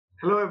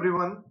Hello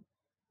everyone.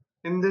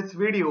 In this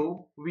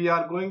video, we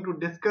are going to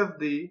discuss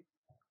the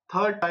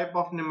third type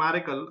of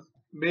numericals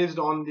based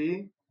on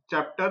the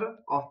chapter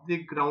of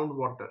the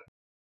groundwater.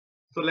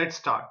 So let's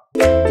start.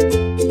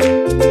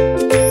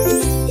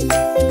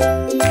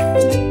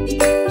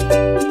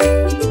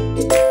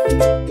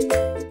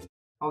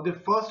 Now the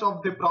first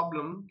of the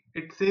problem,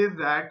 it says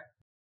that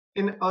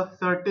in a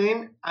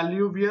certain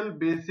alluvial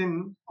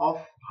basin of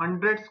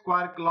 100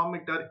 square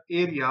kilometer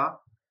area,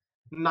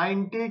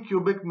 90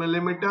 cubic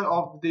millimeter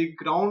of the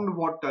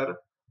groundwater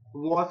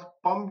was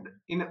pumped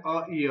in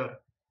a year,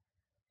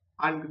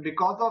 and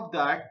because of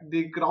that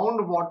the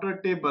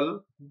groundwater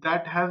table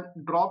that has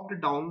dropped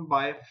down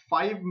by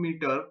 5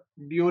 meter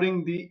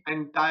during the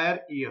entire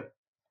year.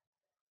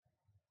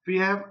 We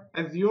have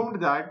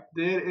assumed that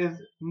there is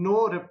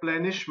no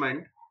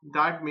replenishment,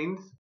 that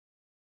means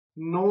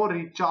no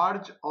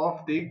recharge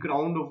of the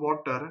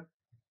groundwater.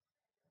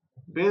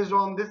 Based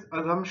on this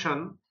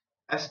assumption,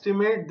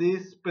 estimate the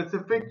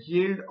specific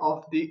yield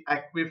of the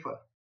aquifer.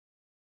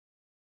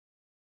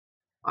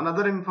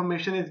 Another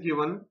information is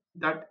given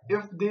that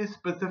if the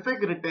specific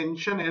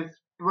retention is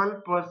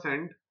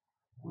 12%,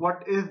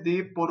 what is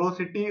the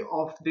porosity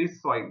of the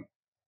soil?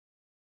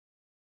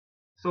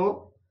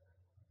 So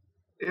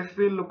if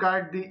we look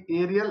at the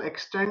areal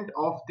extent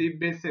of the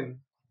basin,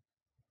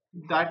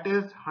 that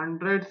is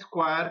 100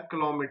 square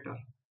kilometer.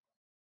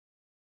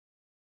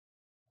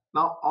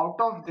 Now out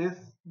of this,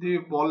 the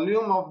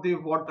volume of the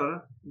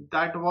water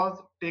that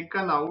was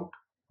taken out,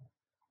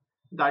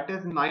 that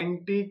is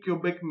 90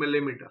 cubic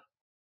millimeter.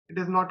 It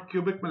is not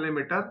cubic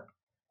millimeter,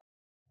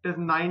 it is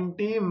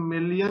 90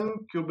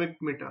 million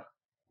cubic meter.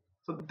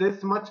 So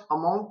this much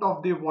amount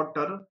of the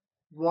water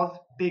was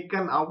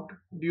taken out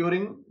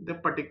during the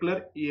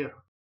particular year,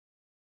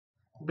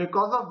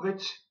 because of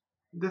which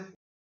this,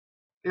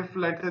 if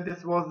let's say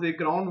this was the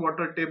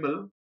groundwater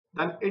table,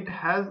 then it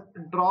has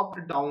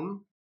dropped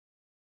down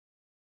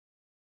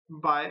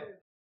by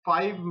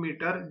 5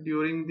 meter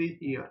during the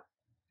year.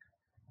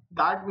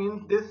 That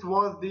means this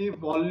was the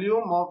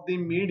volume of the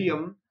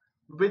medium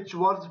which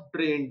was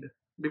drained,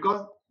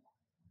 because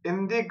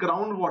in the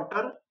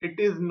groundwater it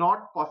is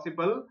not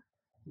possible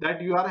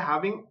that you are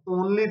having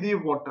only the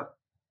water.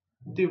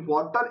 The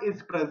water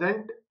is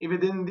present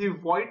within the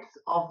voids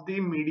of the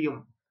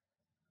medium.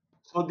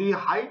 So the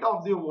height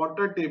of the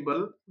water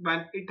table,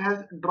 when it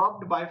has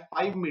dropped by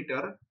 5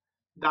 meter,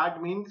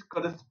 that means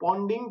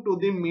corresponding to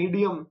the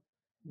medium,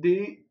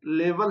 the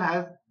level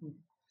has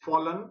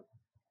fallen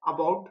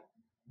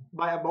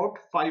by about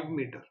 5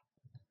 meter.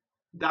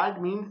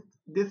 That means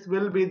this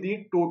will be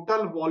the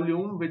total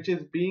volume which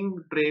is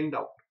being drained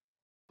out.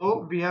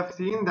 So we have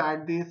seen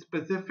that the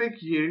specific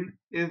yield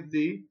is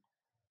the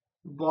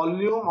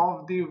volume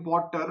of the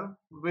water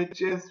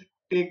which is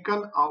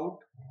taken out.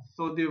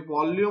 So the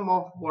volume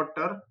of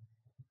water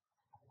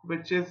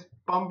which is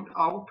pumped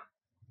out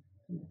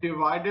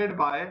divided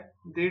by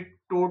the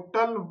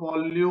total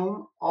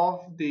volume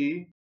of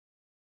the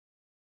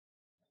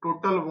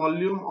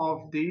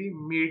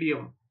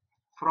medium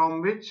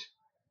from which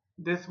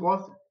this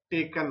was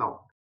taken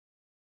out.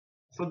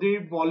 So the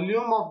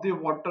volume of the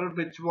water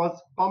which was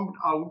pumped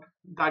out,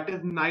 that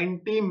is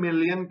 90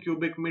 million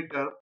cubic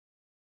meter.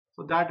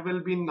 So that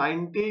will be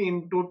 90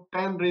 into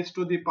 10 raised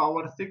to the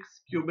power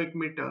 6 cubic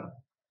meter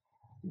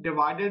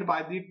divided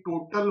by the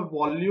total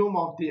volume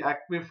of the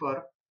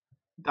aquifer,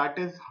 that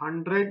is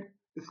 100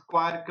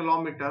 square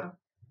kilometer.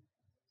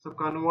 So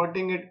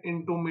converting it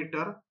into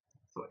meter,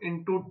 so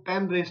into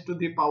 10 raised to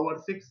the power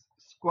 6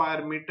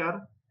 square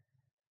meter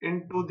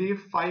into the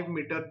 5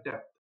 meter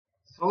depth.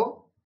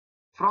 So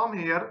from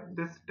here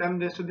this 10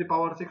 raised to the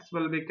power 6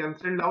 will be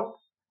cancelled out.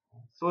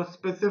 So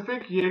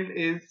specific yield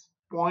is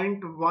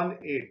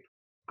 0.18,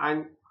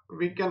 and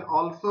we can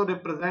also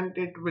represent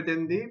it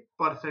within the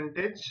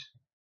percentage.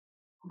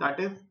 That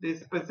is, the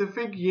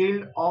specific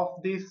yield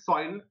of the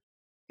soil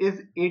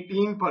is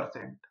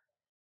 18%.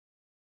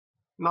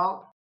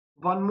 Now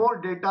one more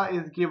data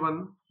is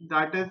given,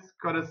 that is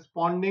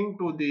corresponding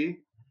to the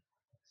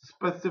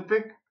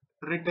specific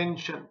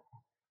retention.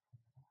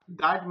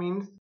 That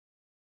means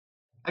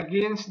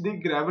against the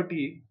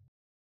gravity,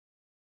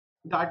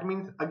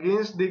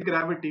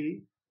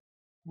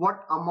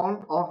 what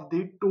amount of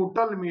the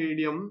total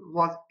medium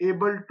was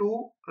able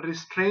to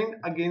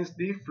restrain against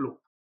the flow.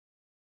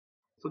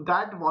 So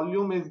that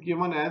value is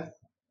given as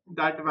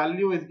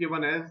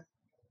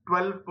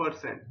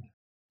 12%.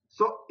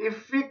 So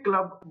if we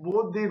club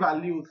both the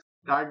values,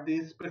 that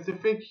the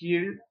specific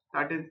yield,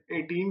 that is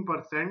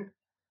 18%,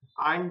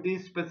 and the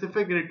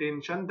specific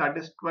retention, that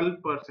is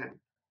 12%.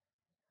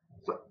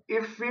 So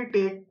if we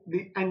take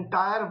the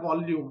entire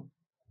volume,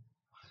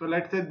 so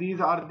let's say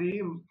these are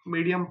the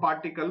medium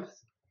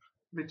particles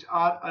which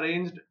are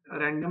arranged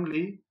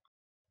randomly.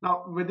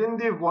 Now within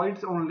the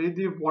voids only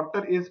the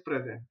water is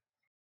present.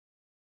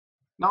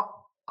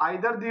 Now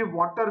either the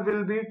water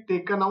will be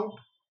taken out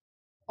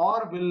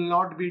or will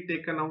not be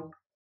taken out.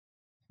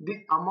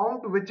 The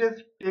amount which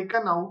is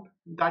taken out,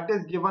 that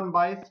is given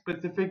by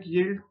specific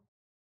yield,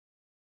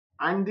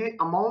 and the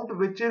amount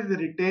which is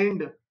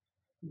retained,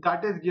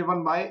 that is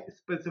given by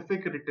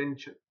specific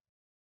retention.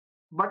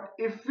 But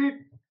if we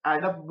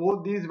add up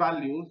both these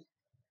values,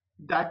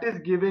 that is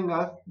giving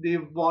us the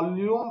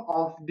volume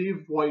of the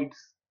voids,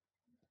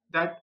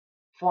 that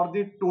for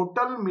the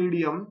total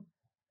medium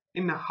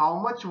in how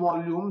much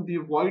volume the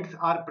voids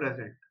are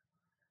present,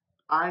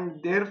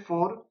 and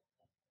therefore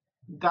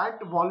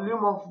that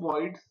volume of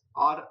voids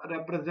are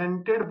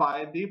represented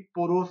by the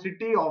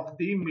porosity of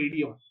the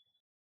medium.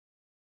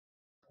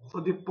 So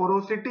the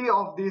porosity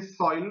of the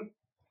soil,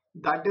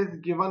 that is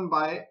given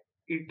by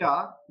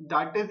eta,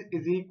 that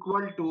is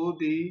equal to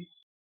the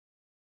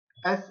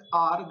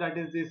SR, that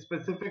is the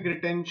specific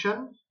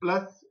retention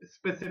plus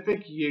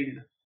specific yield.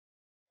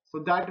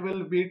 So that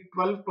will be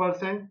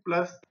 12%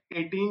 plus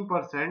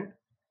 18%.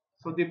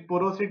 So the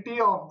porosity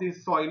of the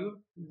soil,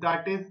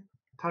 that is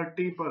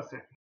 30%.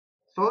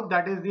 So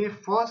that is the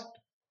first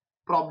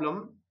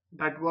problem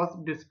that was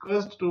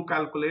discussed to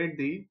calculate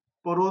the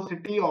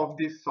porosity of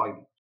the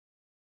soil.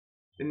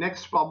 The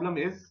next problem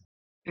is,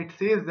 it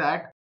says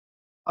that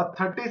a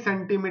 30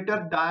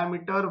 centimeter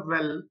diameter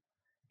well,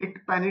 it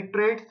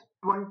penetrates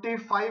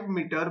 25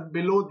 meter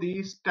below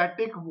the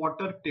static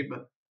water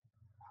table.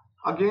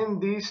 Again,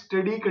 these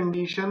steady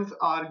conditions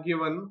are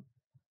given.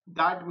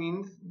 That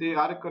means they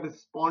are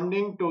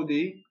corresponding to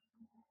the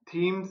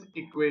Thiem's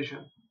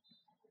equation.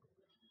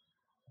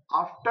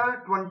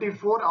 After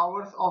 24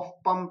 hours of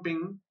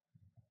pumping,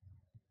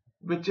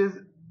 which is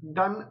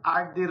done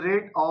at the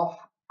rate of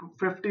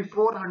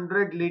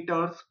 5400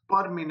 liters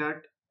per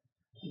minute,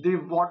 the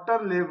water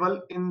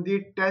level in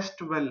the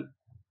test well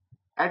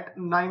at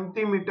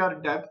 90 meter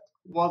depth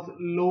was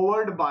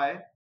lowered by,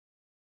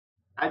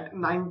 at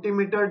 90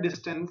 meter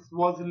distance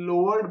was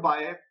lowered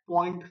by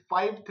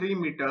 0.53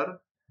 meter,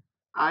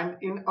 and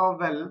in a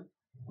well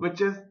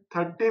which is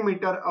 30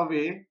 meter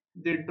away,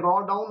 the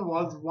drawdown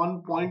was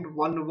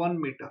 1.11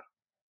 meter.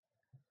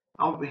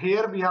 Now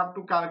here we have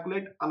to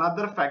calculate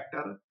another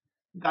factor,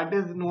 that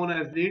is known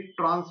as the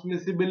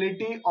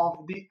transmissibility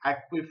of the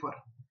aquifer,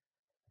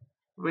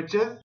 which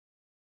is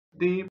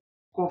the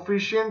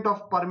coefficient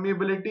of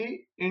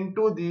permeability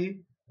into the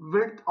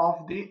width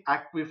of the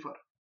aquifer.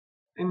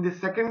 In the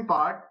second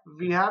part,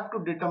 we have to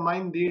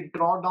determine the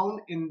drawdown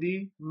in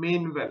the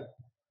main well.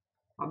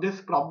 Now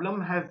this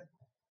problem has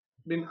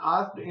been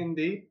asked in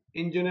the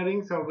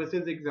engineering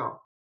services exam.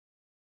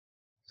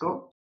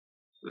 So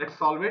let's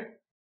solve it.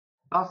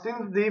 Now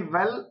since the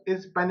well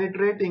is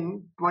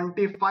penetrating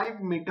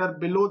 25 meter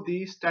below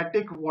the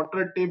static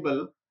water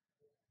table,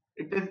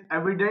 it is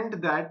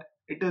evident that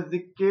it is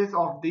the case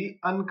of the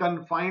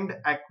unconfined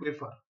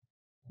aquifer.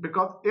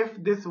 Because if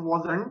this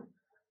wasn't,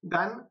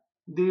 then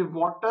the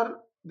water,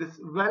 this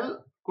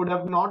well could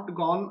have not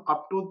gone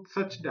up to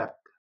such depth.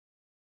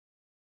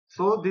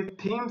 So the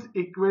Thiem's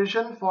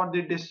equation for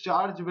the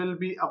discharge will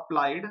be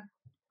applied,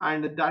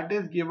 and that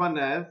is given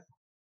as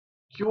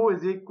Q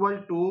is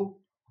equal to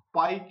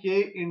pi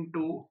k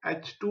into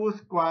H2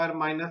 square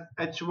minus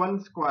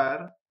H1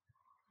 square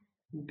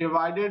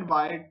divided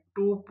by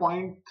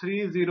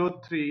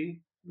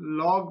 2.303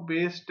 log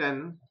base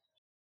 10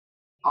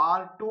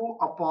 R2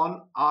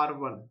 upon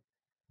R1.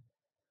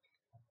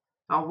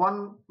 Now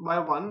one by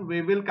one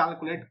we will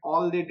calculate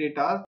all the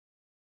data.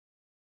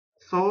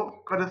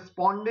 So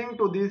corresponding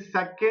to the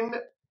second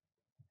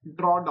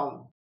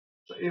drawdown,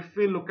 so if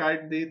we look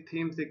at the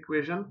Thiem's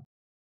equation,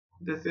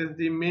 this is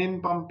the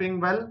main pumping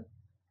well.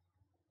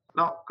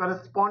 Now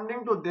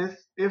corresponding to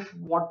this, if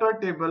water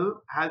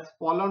table has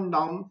fallen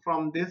down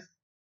from this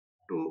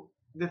to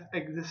this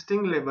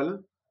existing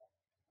level,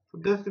 so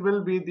this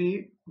will be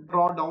the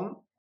drawdown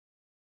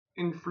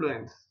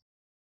influence.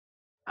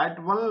 At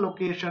one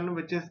location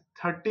which is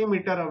 30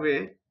 meter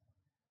away,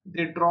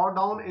 the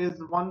drawdown is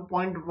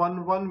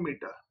 1.11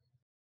 meter.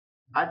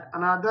 At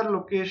another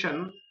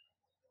location,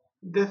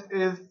 this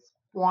is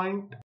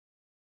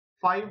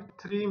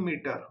 0.53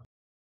 meter.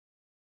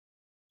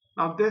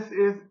 Now this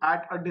is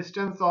at a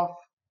distance of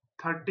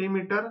 30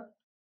 meter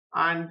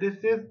and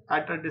this is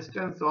at a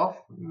distance of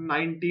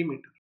 90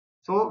 meter.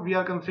 So we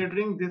are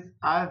considering this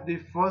as the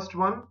first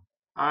one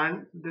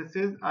and this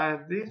is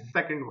as the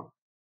second one.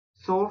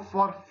 So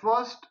for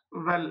first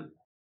well,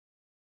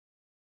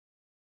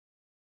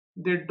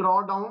 the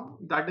drawdown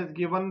that is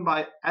given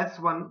by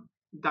S1,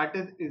 that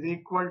is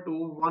equal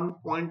to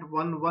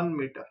 1.11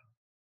 meter.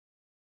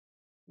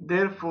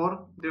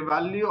 Therefore, the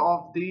value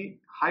of the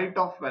height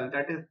of well,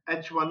 that is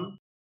H1,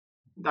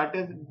 that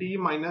is D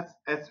minus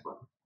S1.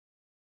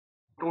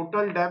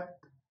 Total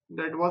depth,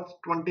 that was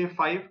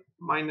 25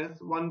 minus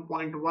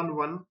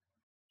 1.11.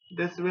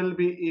 This will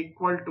be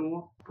equal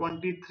to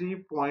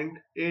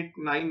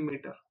 23.89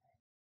 meter.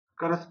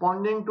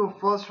 Corresponding to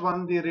first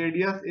one, the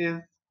radius is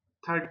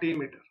 30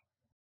 meter.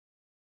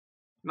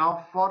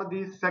 Now for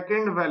the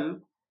second well,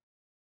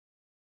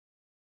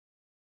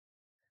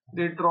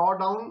 the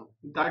drawdown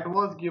that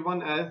was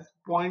given as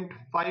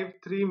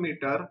 0.53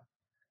 meter.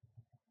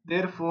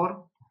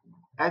 Therefore,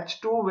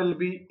 H2 will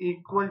be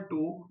equal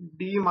to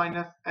D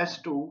minus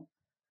S2,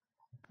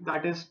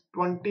 that is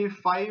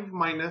 25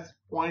 minus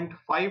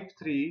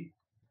 0.53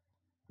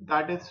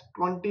 that is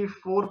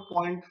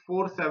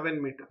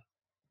 24.47 meter.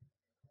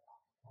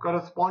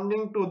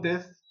 Corresponding to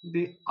this,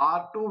 the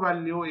R2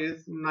 value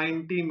is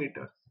 90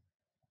 meters.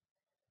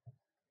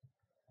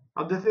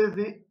 Now this is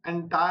the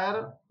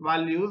entire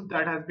values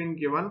that has been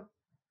given.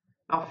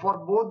 Now for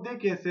both the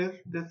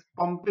cases, this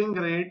pumping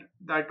rate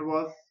that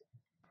was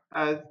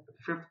as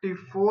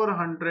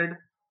 5400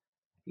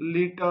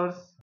 liters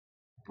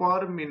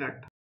per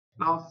minute.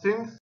 Now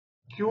since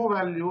Q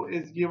value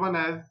is given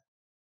as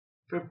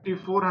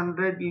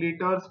 5400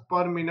 liters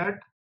per minute,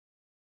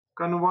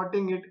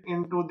 converting it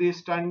into the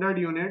standard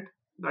unit,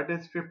 that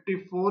is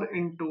 54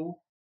 into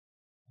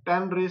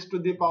 10 raised to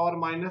the power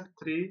minus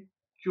 3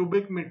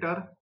 cubic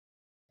meter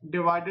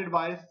divided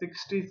by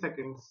 60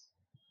 seconds.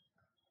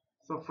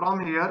 So from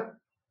here,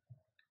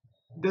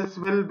 this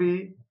will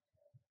be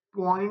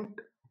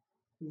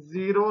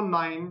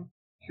 0.09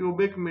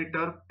 cubic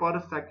meter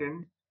per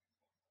second.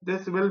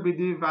 This will be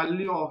the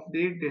value of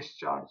the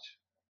discharge.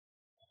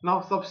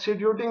 Now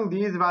substituting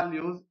these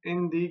values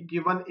in the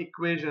given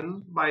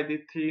equation by the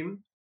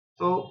theme.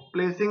 So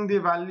placing the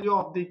value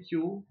of the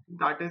Q,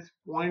 that is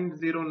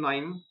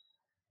 0.09,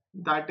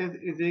 that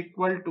is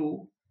equal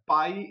to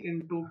pi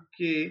into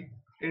K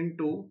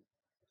into,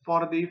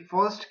 for the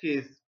first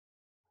case,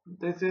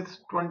 this is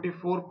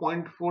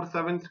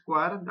 24.47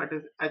 square, that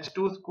is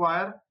H2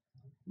 square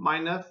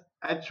minus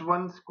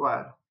H1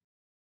 square,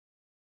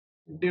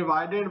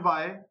 divided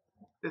by,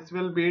 this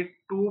will be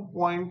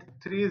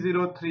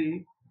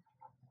 2.303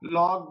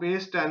 log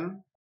base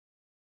 10.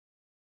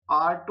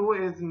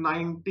 R2 is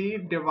 90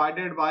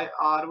 divided by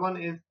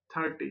R1 is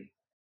 30.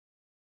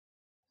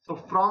 So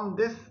from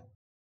this,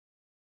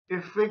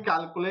 if we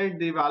calculate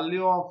the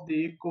value of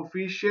the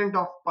coefficient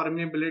of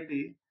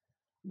permeability,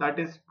 that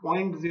is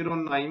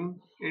 0.09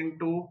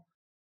 into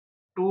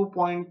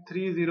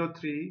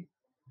 2.303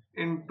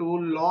 into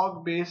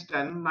log base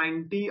 10,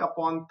 90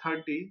 upon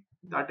 30,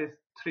 that is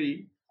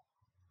 3,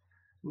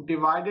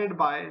 divided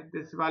by,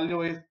 this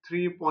value is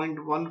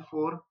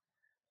 3.14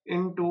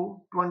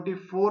 into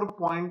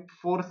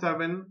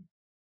 24.47,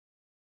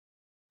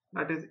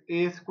 that is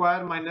A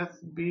square minus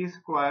B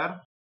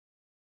square.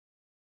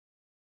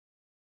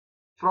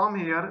 From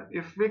here,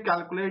 if we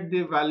calculate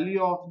the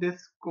value of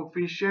this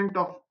coefficient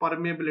of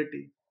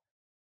permeability,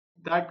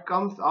 that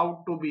comes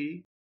out to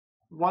be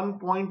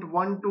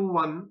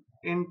 1.121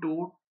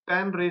 into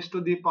 10 raised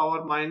to the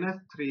power minus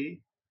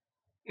 3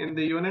 in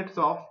the units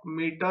of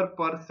meter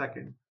per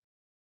second.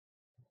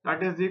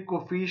 That is the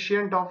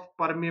coefficient of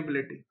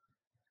permeability.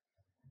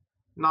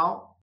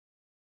 Now,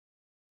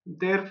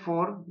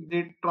 therefore,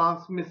 the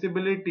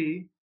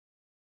transmissibility,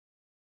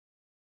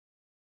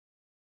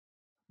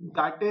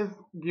 that is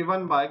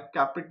given by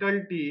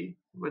capital T,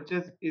 which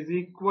is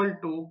equal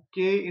to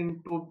K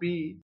into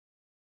B,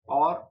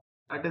 or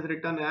that is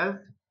written as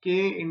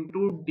K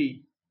into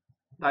D.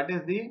 That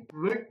is the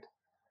width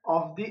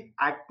of the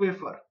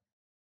aquifer.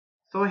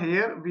 So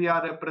here we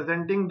are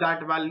representing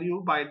that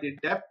value by the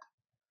depth.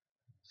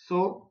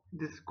 So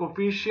this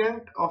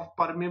coefficient of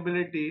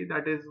permeability,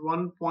 that is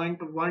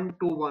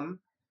 1.121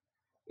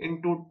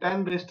 into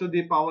 10 raised to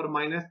the power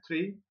minus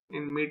 3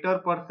 in meter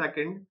per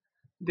second.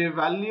 The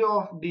value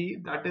of D,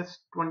 that is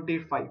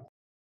 25.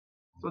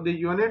 So the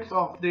units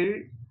of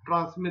the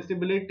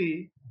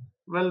transmissibility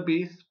will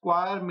be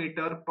square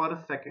meter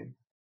per second.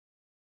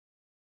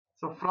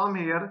 So from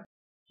here,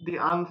 the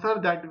answer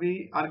that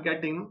we are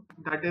getting,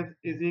 that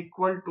is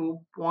equal to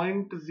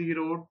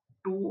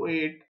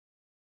 0.028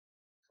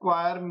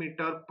 square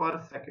meter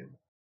per second.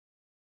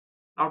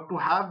 Now to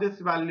have this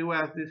value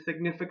as the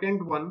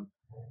significant one,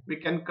 we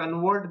can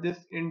convert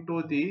this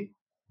into the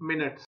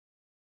minutes.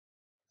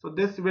 So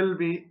this will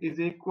be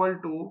equal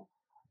to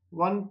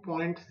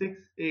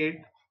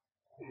 1.68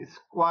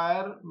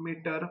 square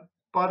meter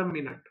per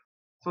minute.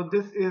 So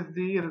this is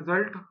the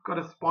result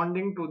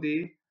corresponding to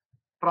the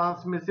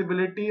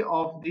transmissibility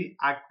of the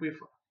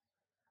aquifer.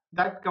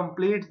 That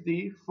completes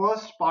the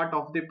first part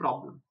of the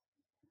problem.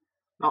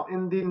 Now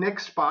in the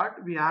next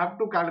part, we have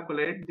to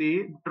calculate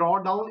the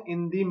drawdown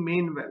in the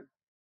main well.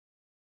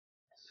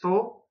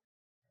 So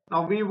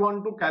now we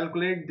want to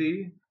calculate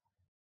the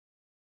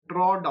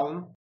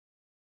drawdown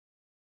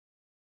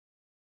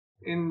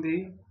in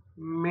the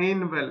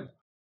main well.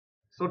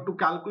 So to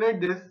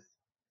calculate this,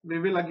 we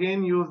will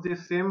again use the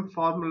same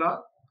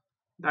formula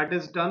that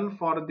is done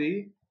for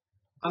the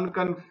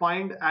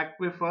unconfined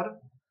aquifer,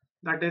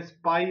 that is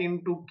pi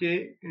into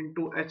K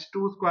into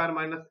H2 square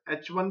minus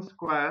H1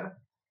 square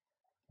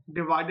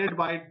divided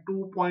by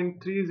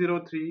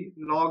 2.303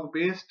 log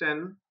base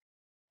 10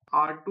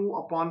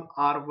 R2 upon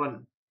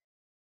R1.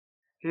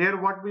 Here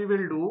what we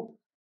will do,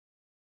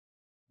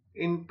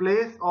 in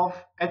place of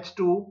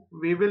H2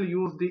 we will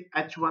use the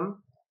H1,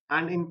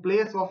 and in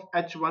place of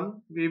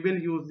H1 we will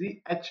use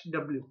the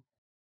HW,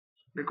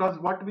 because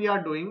what we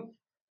are doing,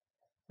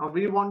 now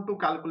we want to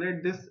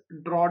calculate this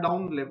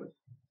drawdown level,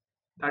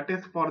 that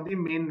is for the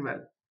main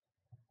well.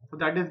 So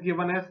that is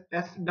given as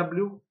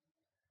SW,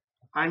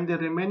 and the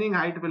remaining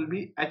height will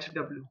be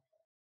HW.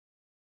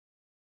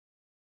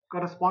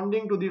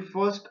 corresponding to the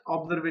first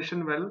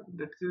observation well,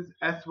 this is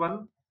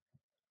S1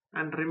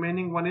 and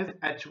remaining one is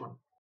H1.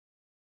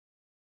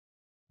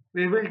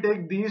 We will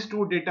take these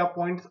two data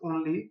points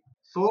only.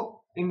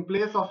 So in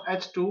place of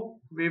H2,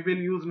 we will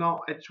use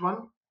now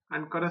H1,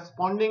 and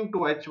corresponding to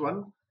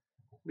H1,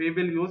 we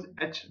will use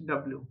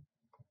HW.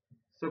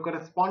 So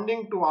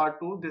corresponding to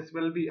R2, this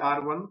will be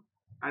R1,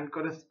 and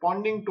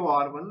corresponding to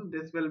R1,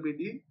 this will be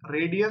the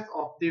radius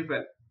of the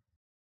well.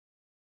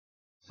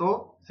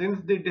 So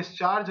since the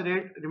discharge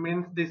rate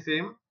remains the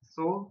same,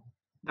 so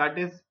that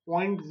is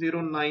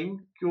 0.09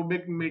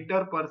 cubic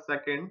meter per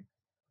second,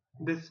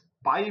 this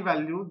pi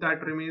value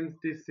that remains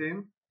the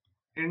same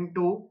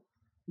into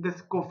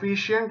this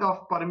coefficient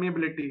of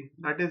permeability,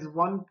 that is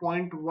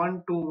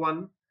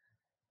 1.121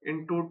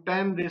 into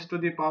 10 raised to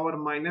the power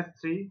minus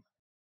 3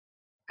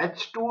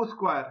 H2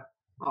 square.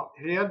 Now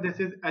here this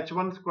is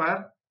H1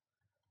 square.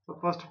 So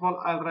first of all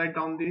I'll write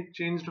down the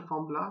changed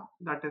formula,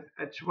 that is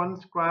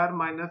H1 square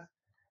minus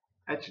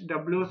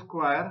HW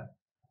square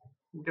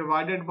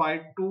divided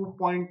by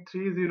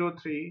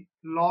 2.303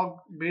 log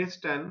base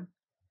 10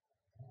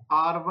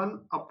 R1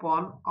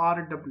 upon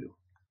RW.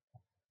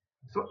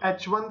 So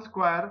H1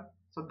 square,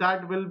 so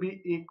that will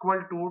be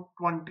equal to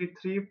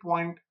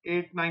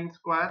 23.89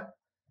 square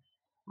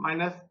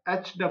minus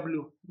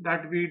HW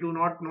that we do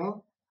not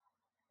know,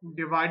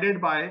 divided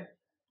by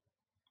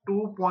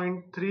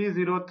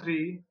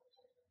 2.303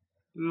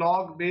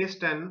 log base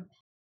 10.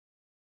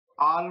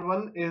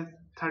 R1 is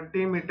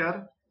 30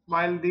 meter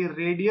while the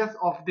radius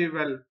of the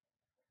well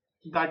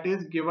that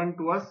is given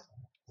to us.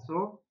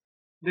 So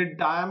the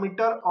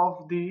diameter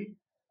of the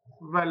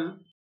well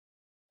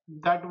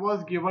that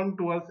was given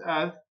to us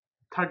as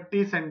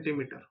 30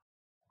 centimeter.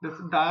 This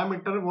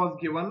diameter was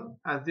given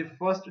as the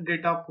first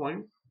data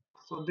point.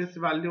 So this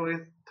value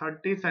is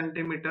 30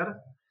 centimeter.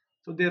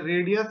 So the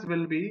radius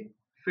will be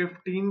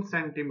 15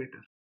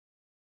 centimeter.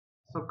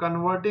 So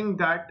converting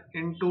that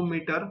into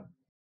meter,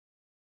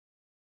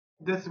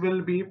 this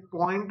will be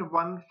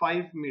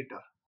 0.15 meter.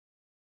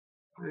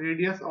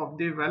 Radius of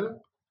the well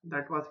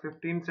that was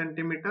 15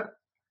 centimeter.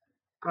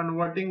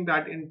 Converting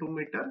that into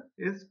meter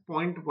is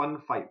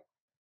 0.15.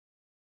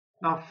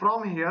 Now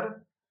from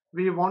here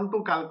we want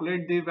to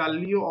calculate the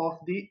value of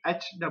the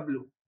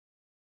HW.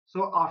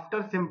 So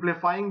after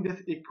simplifying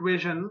this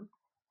equation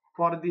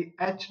for the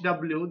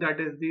HW, that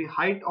is the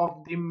height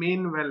of the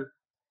main well,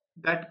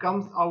 that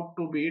comes out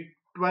to be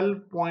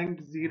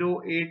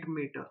 12.08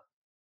 meter.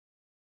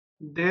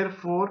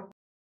 Therefore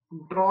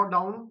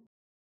drawdown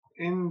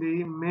in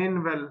the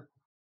main well,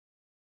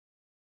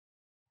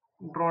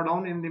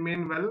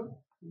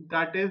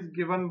 that is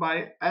given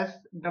by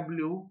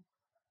SW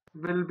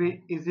will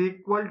be is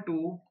equal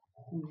to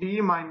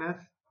D minus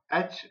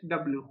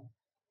HW.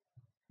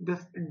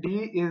 This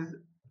D is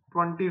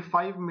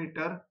 25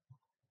 meter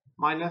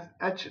minus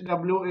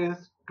HW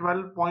is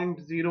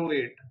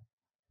 12.08.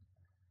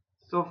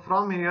 So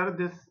from here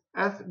this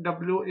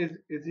SW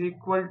is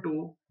equal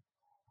to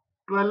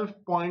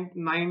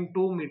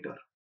 12.92 meter.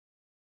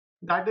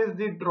 That is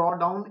the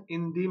drawdown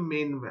in the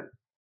main well.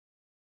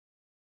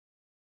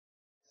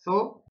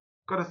 So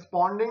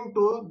corresponding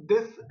to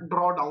this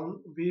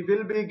drawdown, we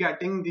will be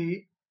getting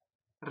the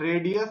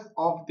radius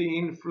of the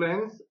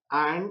influence,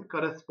 and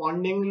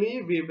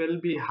correspondingly we will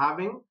be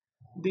having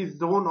the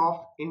zone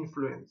of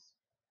influence.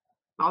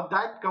 Now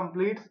that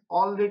completes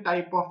all the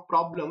type of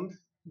problems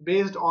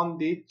based on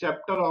the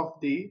chapter of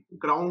the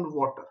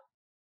groundwater.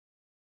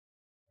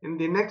 In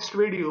the next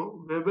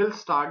video, we will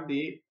start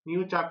the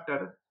new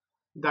chapter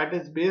that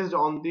is based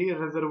on the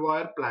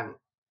reservoir planning.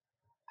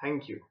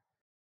 Thank you.